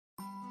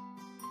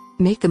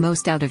Make the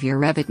most out of your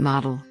Revit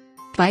model.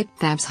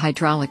 PipeFAB's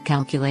hydraulic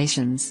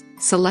calculations.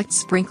 Select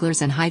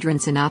sprinklers and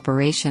hydrants in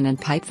operation, and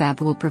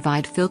PipeFAB will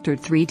provide filtered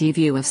 3D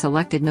view of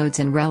selected nodes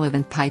and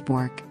relevant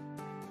pipework.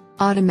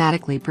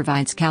 Automatically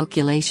provides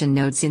calculation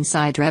nodes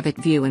inside Revit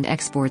view and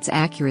exports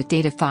accurate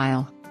data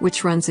file,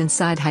 which runs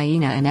inside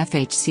Hyena and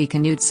FHC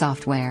Canute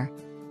software.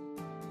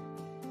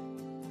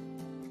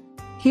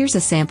 Here's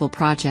a sample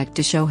project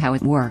to show how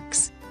it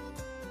works.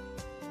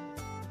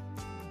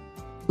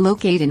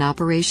 Locate in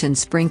operation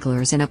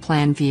sprinklers in a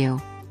plan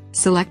view.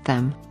 Select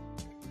them.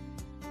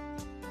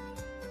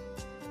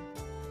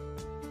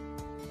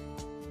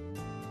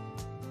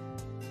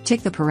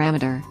 Tick the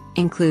parameter,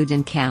 Include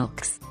in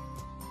Calcs.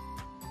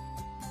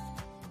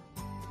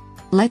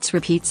 Let's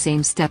repeat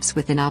same steps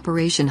within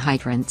operation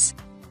hydrants.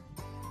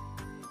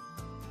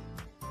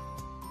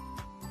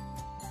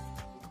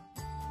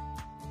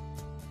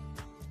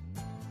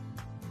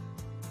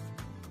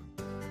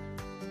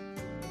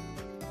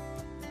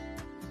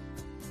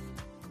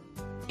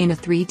 In a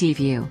 3D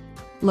view,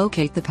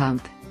 locate the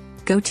pump.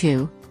 Go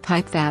to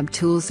PipeFAB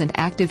Tools and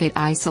activate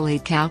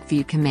Isolate Calc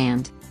View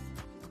command.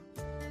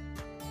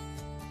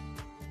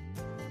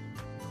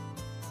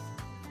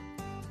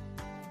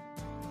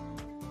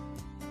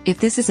 If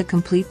this is a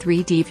complete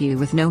 3D view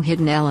with no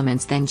hidden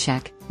elements, then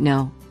check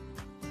No.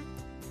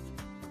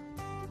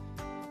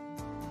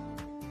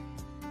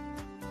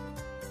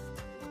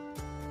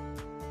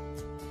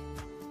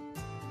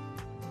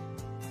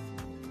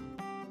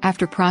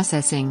 After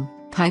processing,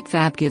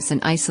 PipeFAB gives an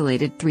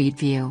isolated 3D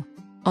view.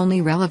 Only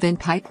relevant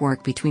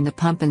pipework between the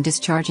pump and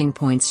discharging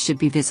points should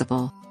be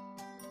visible.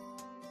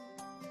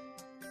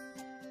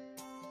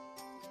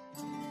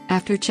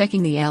 After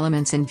checking the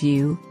elements in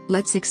view,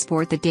 let's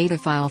export the data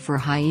file for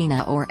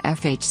Hyena or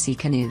FHC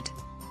Canute.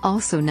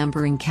 Also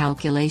numbering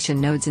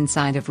calculation nodes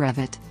inside of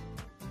Revit.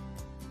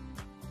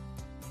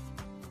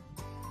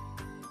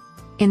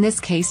 In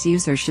this case,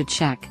 user should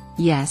check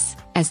Yes,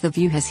 as the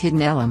view has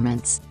hidden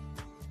elements.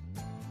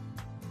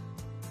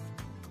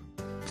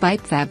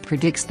 PipeFAB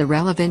predicts the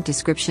relevant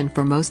description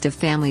for most of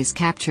families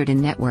captured in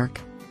network.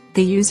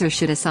 The user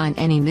should assign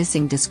any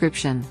missing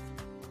description.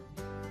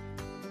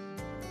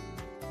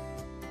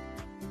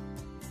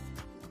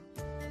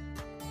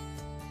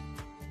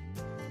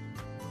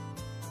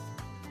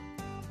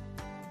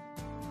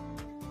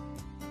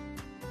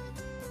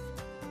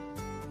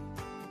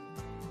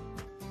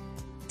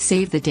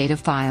 Save the data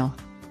file.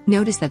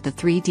 Notice that the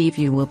 3D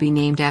view will be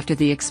named after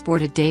the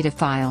exported data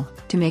file,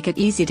 to make it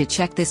easy to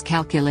check this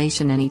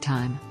calculation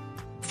anytime.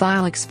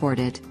 File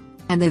exported.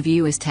 And the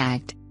view is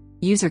tagged.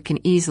 User can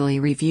easily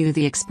review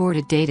the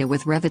exported data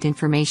with Revit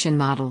information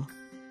model.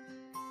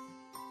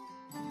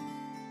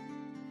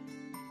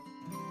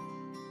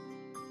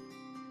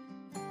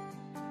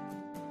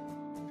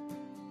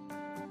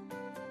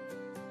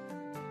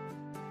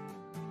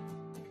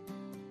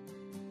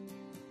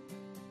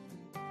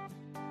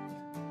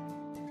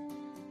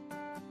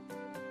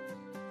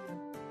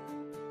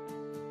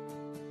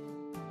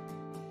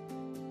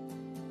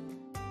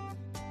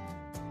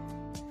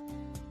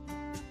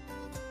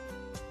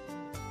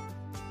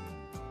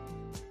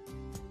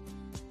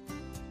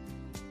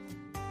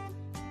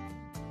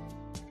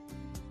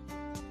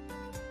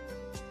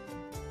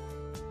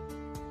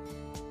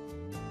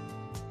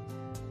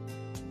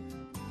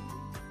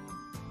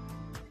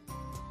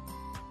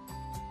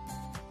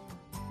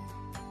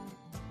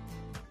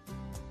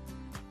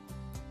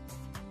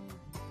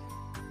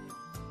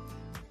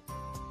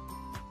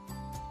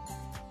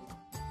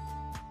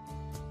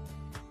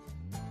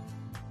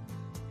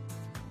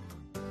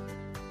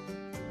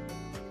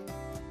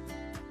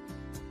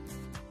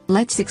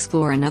 Let's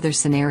explore another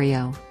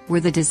scenario, where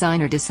the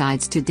designer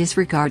decides to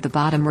disregard the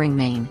bottom ring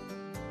main.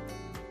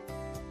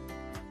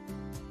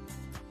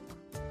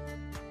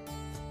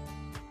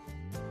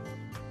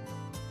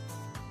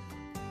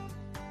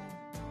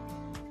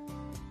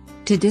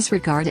 To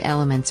disregard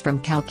elements from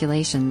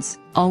calculations,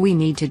 all we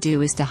need to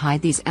do is to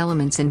hide these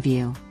elements in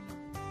view.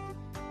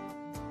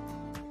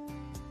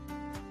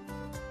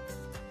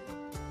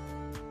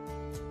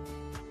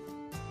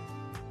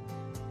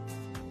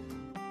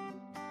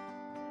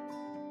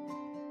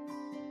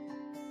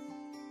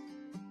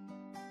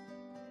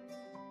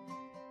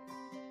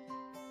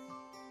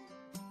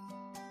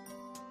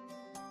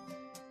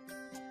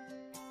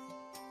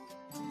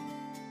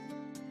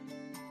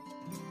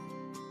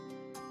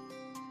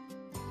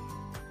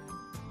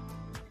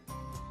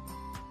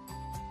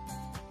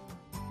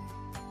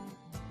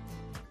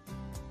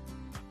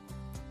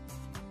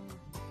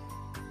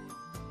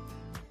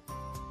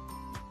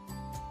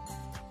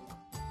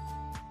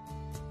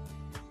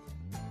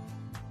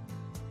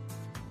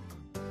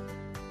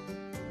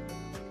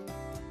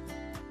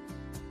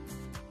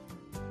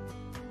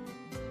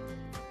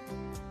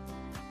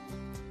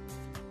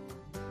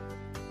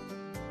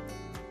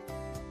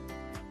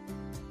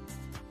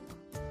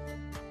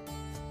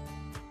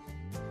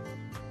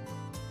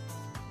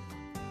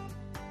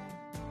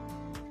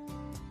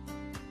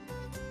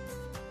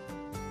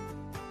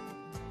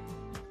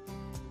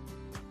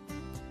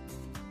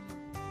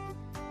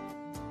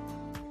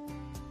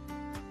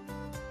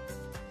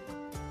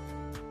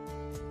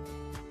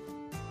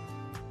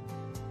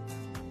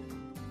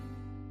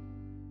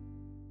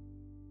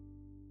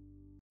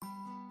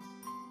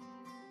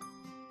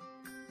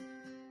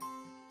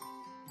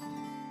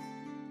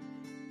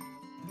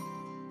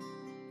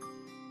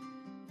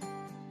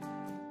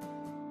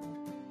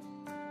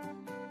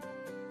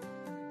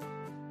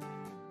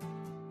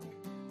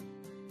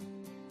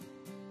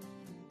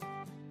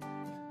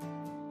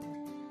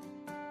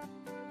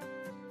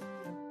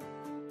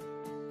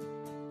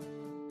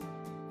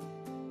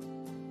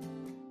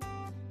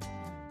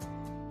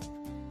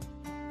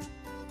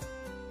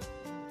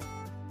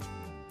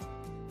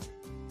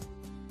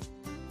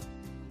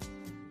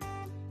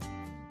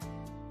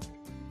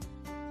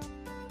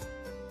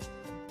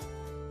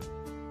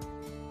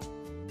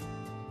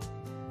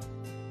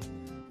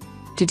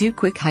 To do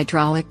quick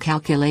hydraulic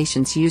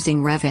calculations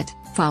using Revit,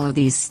 follow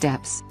these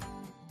steps.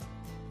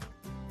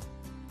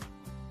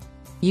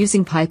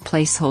 Using pipe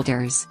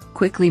placeholders,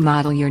 quickly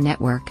model your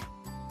network.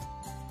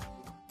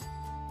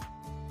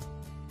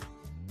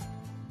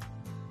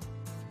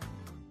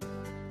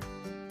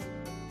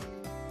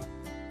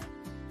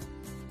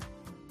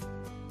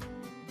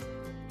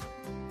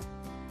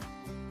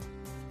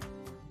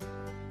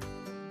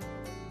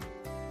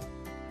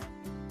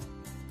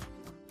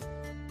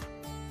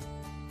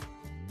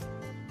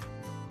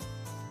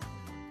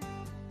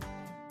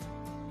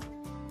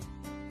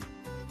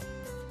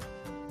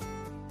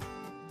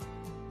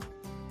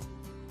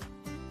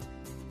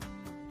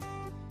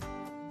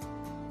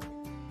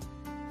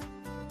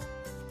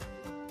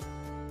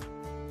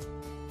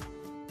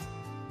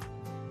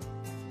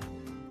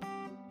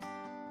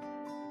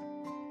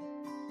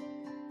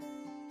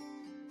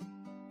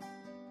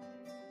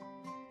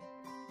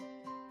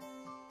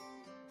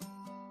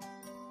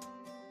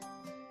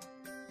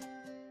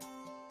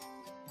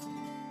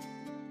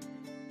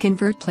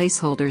 Convert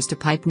placeholders to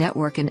pipe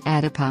network and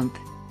add a pump.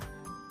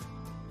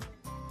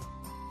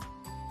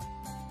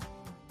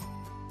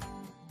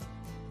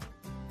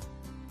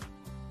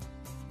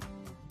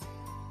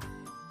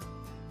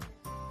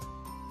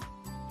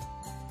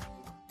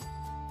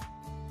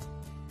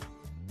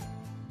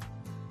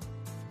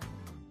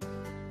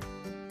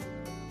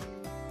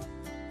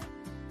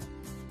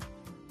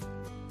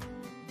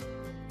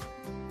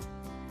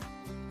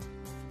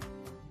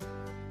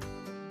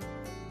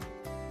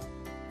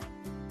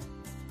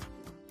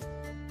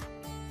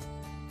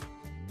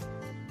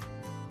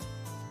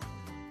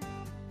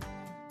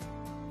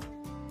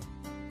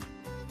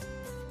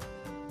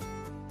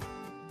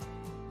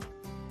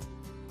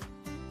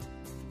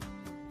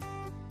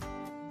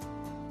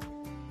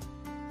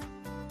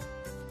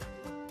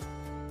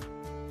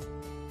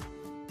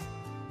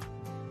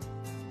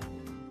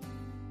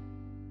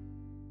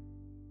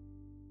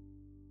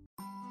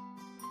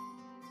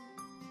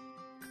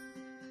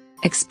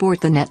 Export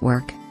the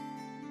network.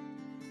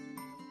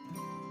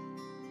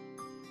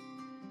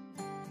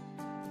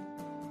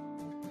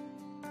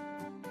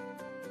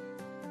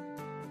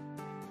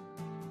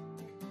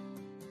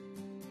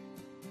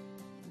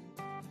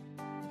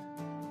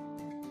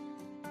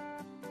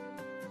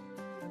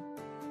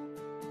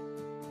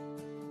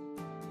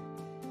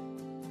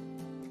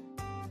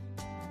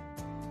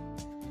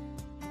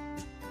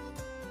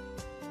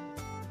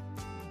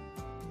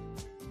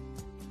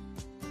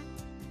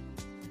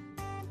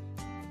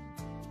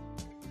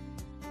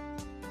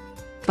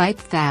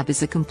 PipeFAB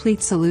is a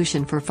complete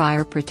solution for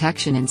fire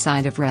protection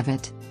inside of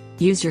Revit.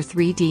 Use your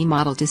 3D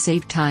model to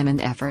save time and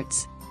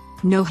efforts.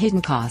 No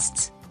hidden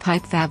costs,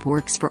 PipeFAB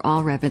works for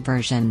all Revit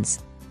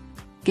versions.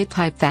 Get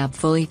PipeFAB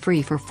fully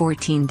free for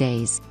 14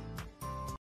 days.